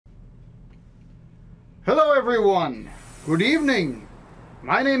Hello everyone! Good evening!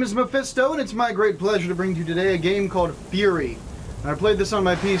 My name is Mephisto and it's my great pleasure to bring to you today a game called Furi. I played this on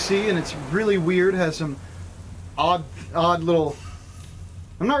my PC and it's really weird, has some odd little...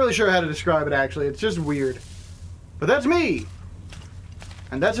 I'm not really sure how to describe it actually, it's just weird. But that's me!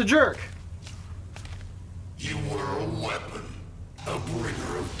 And that's a jerk. You were a weapon, a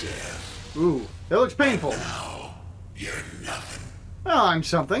bringer of death. Ooh, that looks painful. Now, you're nothing. Oh, I'm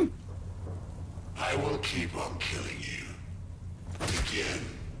something. I will keep on killing you. Again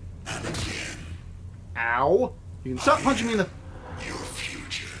and again. Ow. You can stop punching me in the... Your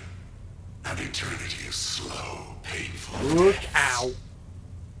future. An eternity of slow, painful Look, deaths. ow.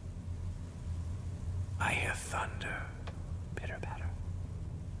 I hear thunder. Pitter patter.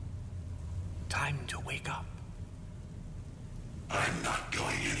 Time to wake up. I'm not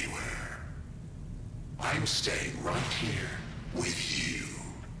going anywhere. I'm staying right here with you.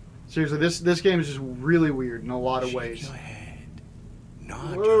 Seriously, this game is just really weird in a lot of Shake ways. your head.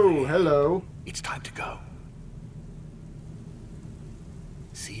 Nod your Whoa, head. hello. It's time to go.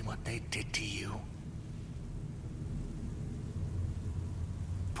 See what they did to you?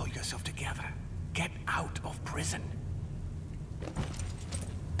 Pull yourself together. Get out of prison.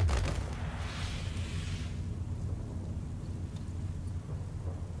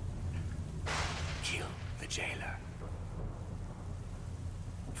 Kill the jailer.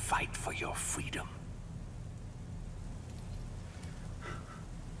 Fight for your freedom.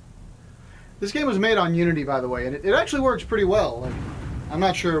 This game was made on Unity, by the way, and it actually works pretty well. Like, I'm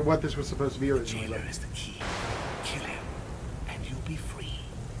not sure what this was supposed to be originally. Jailer is the key. Kill him, and you'll be free.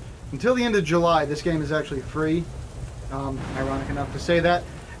 Until the end of July, this game is actually free. Ironic enough to say that,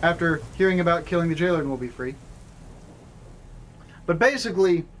 after hearing about killing the jailer and will be free. But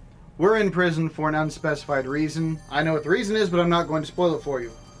basically, we're in prison for an unspecified reason. I know what the reason is, but I'm not going to spoil it for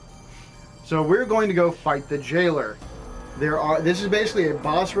you. So we're going to go fight the jailer. This is basically a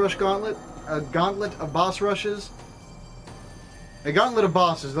boss rush gauntlet. A gauntlet of boss rushes. A gauntlet of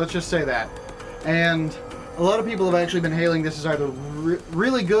bosses, let's just say that. And a lot of people have actually been hailing this as either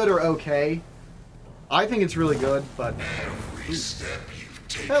really good or okay. I think it's really good, but... Every step you've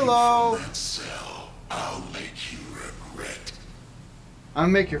taken Hello. from that cell, I'll make you regret. I'm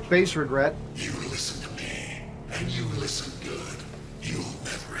gonna make your face regret. You listen to me, and you listen good. You'll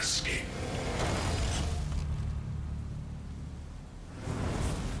never escape.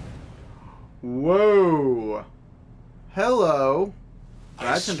 Whoa. Hello. I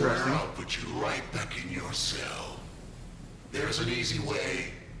That's swear interesting. I'll put you right back in your cell. There's an easy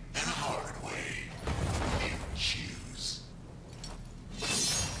way and a hard way. You choose.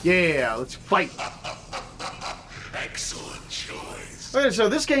 Yeah, let's fight. Excellent choice. Okay, so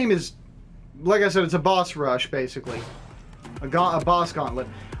this game is, like I said, it's a boss rush, basically. A boss gauntlet.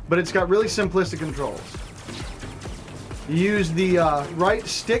 But it's got really simplistic controls. You use the right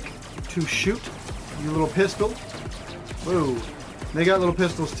stick to shoot your little pistol. Whoa. They got little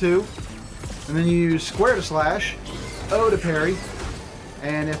pistols too. And then you use square to slash, O to parry,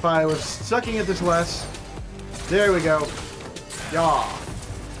 and if I was sucking at this less, there we go. Yaw.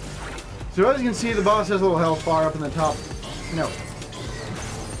 So as you can see, the boss has a little health bar up in the top. No.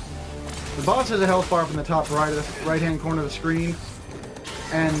 The boss has a health bar up in the top right-hand corner of the screen,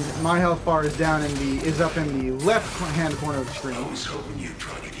 and my health bar is down is up in the left-hand corner of the screen. I was hoping you'd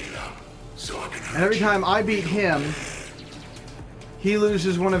try to get up, so I can. And every time I beat him, he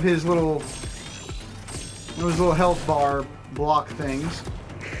loses one of his little health bar block things.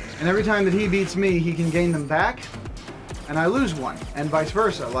 And every time that he beats me, he can gain them back, and I lose one, and vice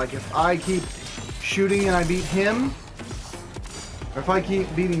versa. Like if I keep shooting and I beat him, or if I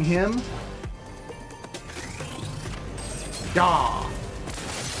keep beating him, Gah!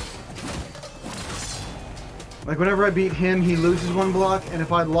 Like whenever I beat him, he loses one block, and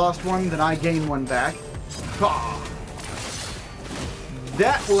if I'd lost one, then I gain one back. Gah!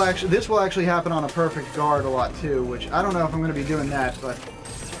 This will actually happen on a perfect guard a lot too, which I don't know if I'm going to be doing that, but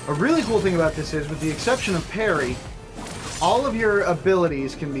a really cool thing about this is, with the exception of parry, all of your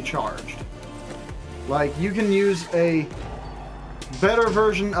abilities can be charged. Like, you can use a better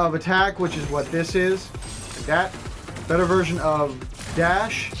version of attack, which is what this is, like that. Better version of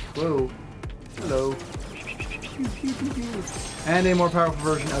dash. Whoa. Hello. And a more powerful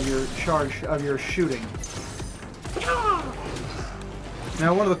version of your charge, of your shooting.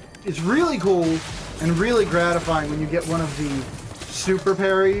 Now, it's really cool and really gratifying when you get one of the super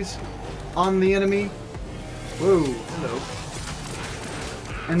parries on the enemy. Whoa, hello.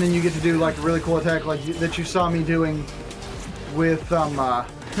 And then you get to do like a really cool attack like that you saw me doing with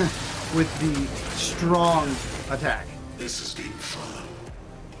with the strong attack. This has been fun,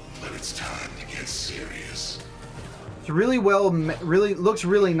 but it's time to get get serious. It's really really looks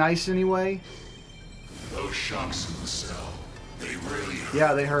really nice anyway. Those shocks in the cell, they really hurt.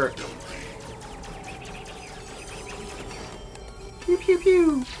 Yeah, they hurt. Don't they? Pew pew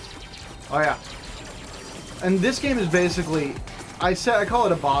pew. Oh yeah. And this game is basically, I call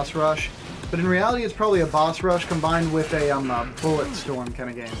it a boss rush, but in reality it's probably a boss rush combined with a bullet storm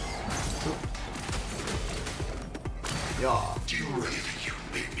kind of game. Yeah. Do you really think you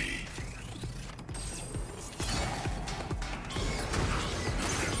can beat me?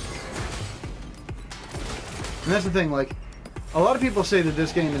 And that's the thing, like, a lot of people say that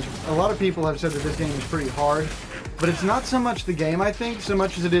this game is, a lot of people have said that this game is pretty hard, but it's not so much the game, I think, so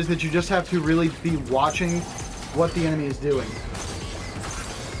much as it is that you just have to really be watching what the enemy is doing.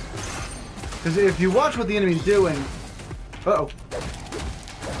 Because if you watch what the enemy is doing... Uh-oh.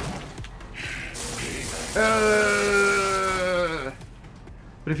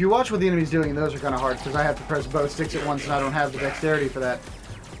 But if you watch what the enemy is doing, those are kind of hard, because I have to press both sticks at once and I don't have the dexterity for that.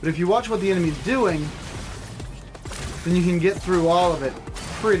 But if you watch what the enemy is doing, then you can get through all of it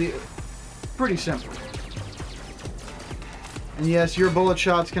pretty simple. And yes, your bullet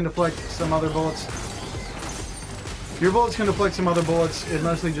shots can deflect some other bullets. Your bullets can deflect some other bullets. It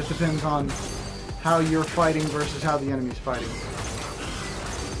mostly just depends on how you're fighting versus how the enemy's fighting.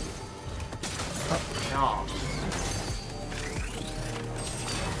 Oh, yeah.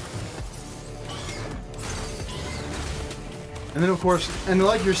 And then of course, and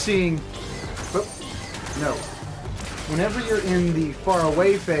like you're seeing, no. Whenever you're in the far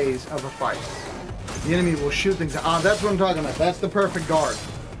away phase of a fight, the enemy will shoot things. Ah, that's what I'm talking about. That's the perfect guard.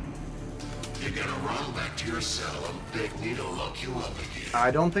 You're gonna run back to your cell and beg me to lock you up again.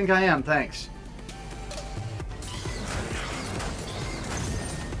 I don't think I am, thanks.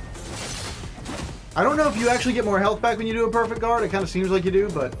 I don't know if you actually get more health back when you do a perfect guard. It kind of seems like you do,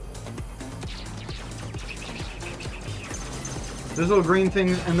 but... Those little green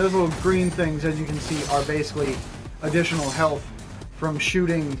things, and those little green things, as you can see, are basically additional health from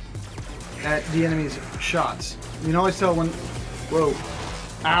shooting at the enemy's shots. You can always tell when... Whoa.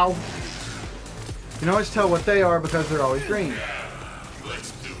 Ow. You can always tell what they are because they're always green.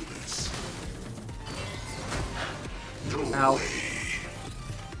 Let's do this. Ow.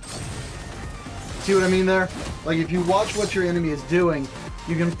 See what I mean there? Like, if you watch what your enemy is doing,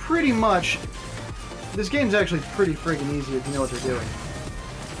 you can pretty much... This game's actually pretty friggin' easy if you know what they're doing.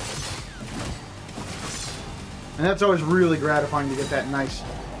 And that's always really gratifying to get that nice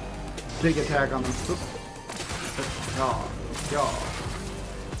big attack on them. Yaw. Yaw.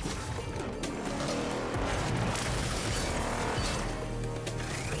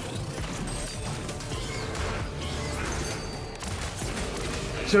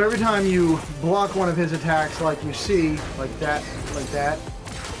 So every time you block one of his attacks, like you see, like that,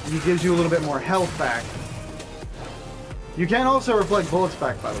 he gives you a little bit more health back. You can also reflect bullets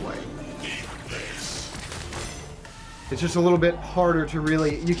back, by the way. It's just a little bit harder to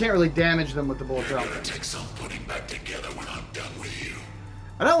really... You can't really damage them with the bullet drop. Take some putting back together when I'm done with you.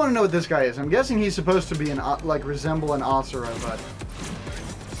 I don't want to know what this guy is. I'm guessing he's supposed to be an like resemble an Asura, but...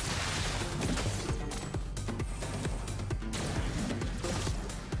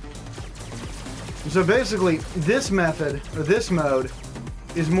 So basically, this method, or this mode,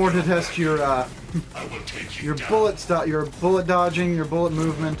 is more to test your bullet dodging, your bullet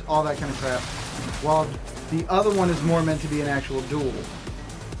movement, all that kind of crap. While the other one is more meant to be an actual duel.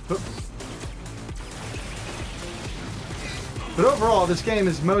 But overall, this game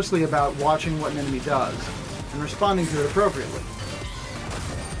is mostly about watching what an enemy does and responding to it appropriately.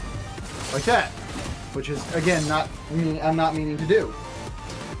 Like that, which is again I'm not meaning to do.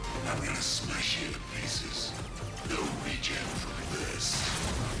 I'm gonna smash you to pieces. No regen from this.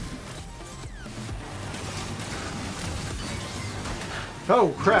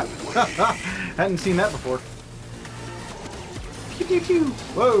 Oh crap! Hadn't seen that before. Pew pew pew!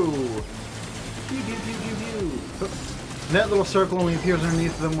 Whoa! Pew pew pew pew pew! And that little circle only appears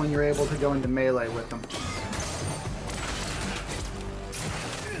underneath them when you're able to go into melee with them.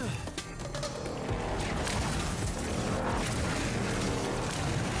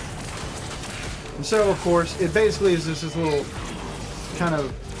 And so, of course, it basically is just this little kind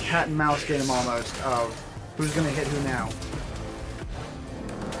of cat and mouse game almost of who's going to hit who now.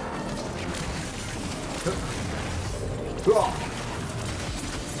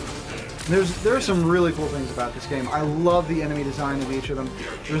 There are some really cool things about this game. I love the enemy design of each of them.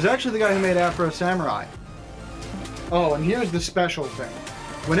 It was actually the guy who made Afro Samurai. Oh, and here's the special thing.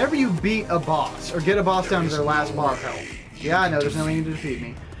 Whenever you beat a boss, or get a boss down to their last bar of health, yeah, I know, there's no need to defeat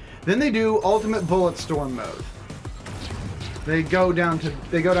me, then they do Ultimate Bullet Storm mode. They go down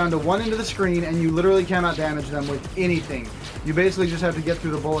to one end of the screen, and you literally cannot damage them with anything. You basically just have to get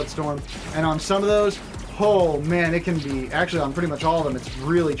through the bullet storm. And on some of those, oh man, it can be, actually on pretty much all of them, it's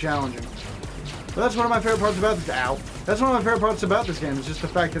really challenging. But that's one of my favorite parts about this. Ow! That's one of my favorite parts about this game. Is just the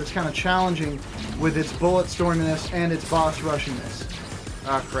fact that it's kind of challenging with its bullet storminess and its boss rushiness.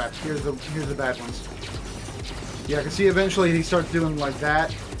 Ah, crap! Here's the bad ones. Yeah, I can see eventually he starts doing like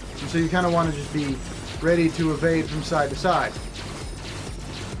that, and so you kind of want to just be ready to evade from side to side.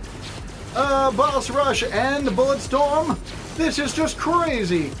 Boss rush and bullet storm. This is just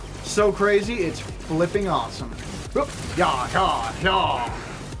crazy. So crazy, it's flipping awesome. Oop, yah, yah, yah.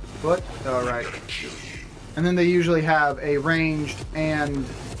 But all right. And then they usually have a ranged and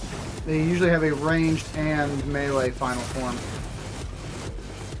melee final form.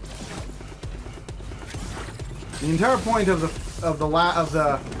 The entire point of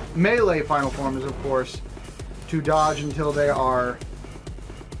the melee final form is, of course, to dodge until they are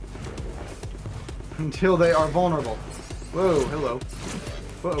vulnerable. Whoa, hello.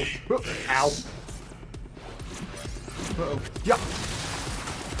 Whoa, whoa, ow. Whoa, yeah.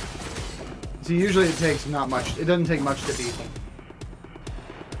 See, usually it takes not much. It doesn't take much to beat them.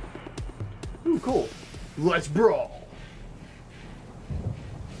 Ooh, cool. Let's brawl.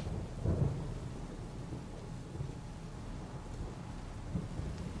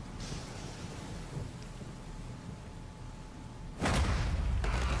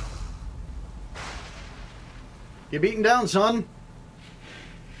 You're beaten down, son.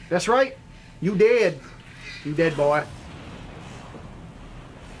 That's right. You dead. You dead, boy.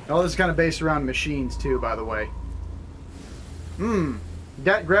 All this is kind of based around machines, too, by the way.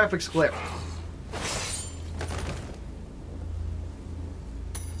 That graphics clip.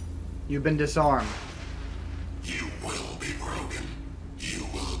 You've been disarmed. You will be broken. You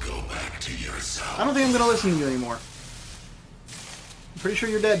will go back to yourself. I don't think I'm going to listen to you anymore. I'm pretty sure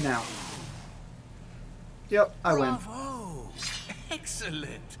you're dead now. Yep, I win. Bravo!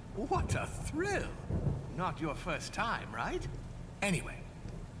 Excellent! What a thrill! Not your first time, right? Anyway,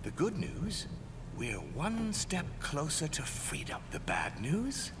 the good news, we're one step closer to freedom. The bad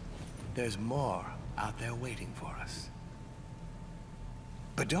news, there's more out there waiting for us.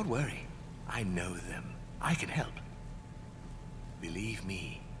 But don't worry, I know them. I can help. Believe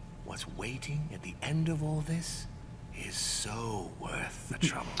me, what's waiting at the end of all this is so worth the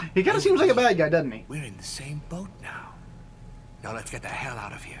trouble. He kind of seems like a bad guy, doesn't he? We're in the same boat now. Now let's get the hell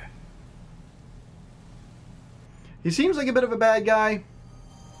out of here. He seems like a bit of a bad guy.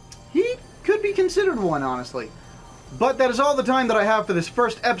 He could be considered one, honestly. But that is all the time that I have for this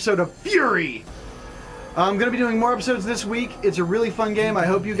first episode of Furi. I'm going to be doing more episodes this week. It's a really fun game. I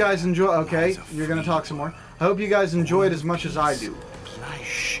hope you guys enjoy... Okay, you're going to talk some more. I hope you guys enjoy it as much as I do.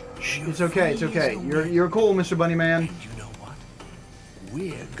 Shh. It's okay, it's okay. You're cool, Mr. Bunny Man. And you know what?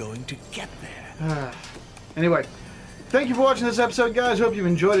 We're going to get there. Anyway, thank you for watching this episode, guys. Hope you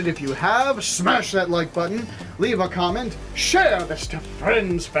enjoyed it. If you have, smash that like button, leave a comment, share this to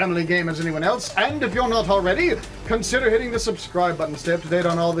friends, family, gamers, anyone else, and if you're not already, consider hitting the subscribe button to stay up to date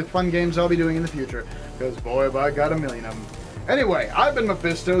on all the fun games I'll be doing in the future, because boy, have I got a million of them. Anyway, I've been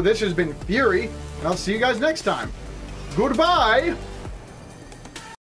Mephisto, this has been Furi, and I'll see you guys next time. Goodbye!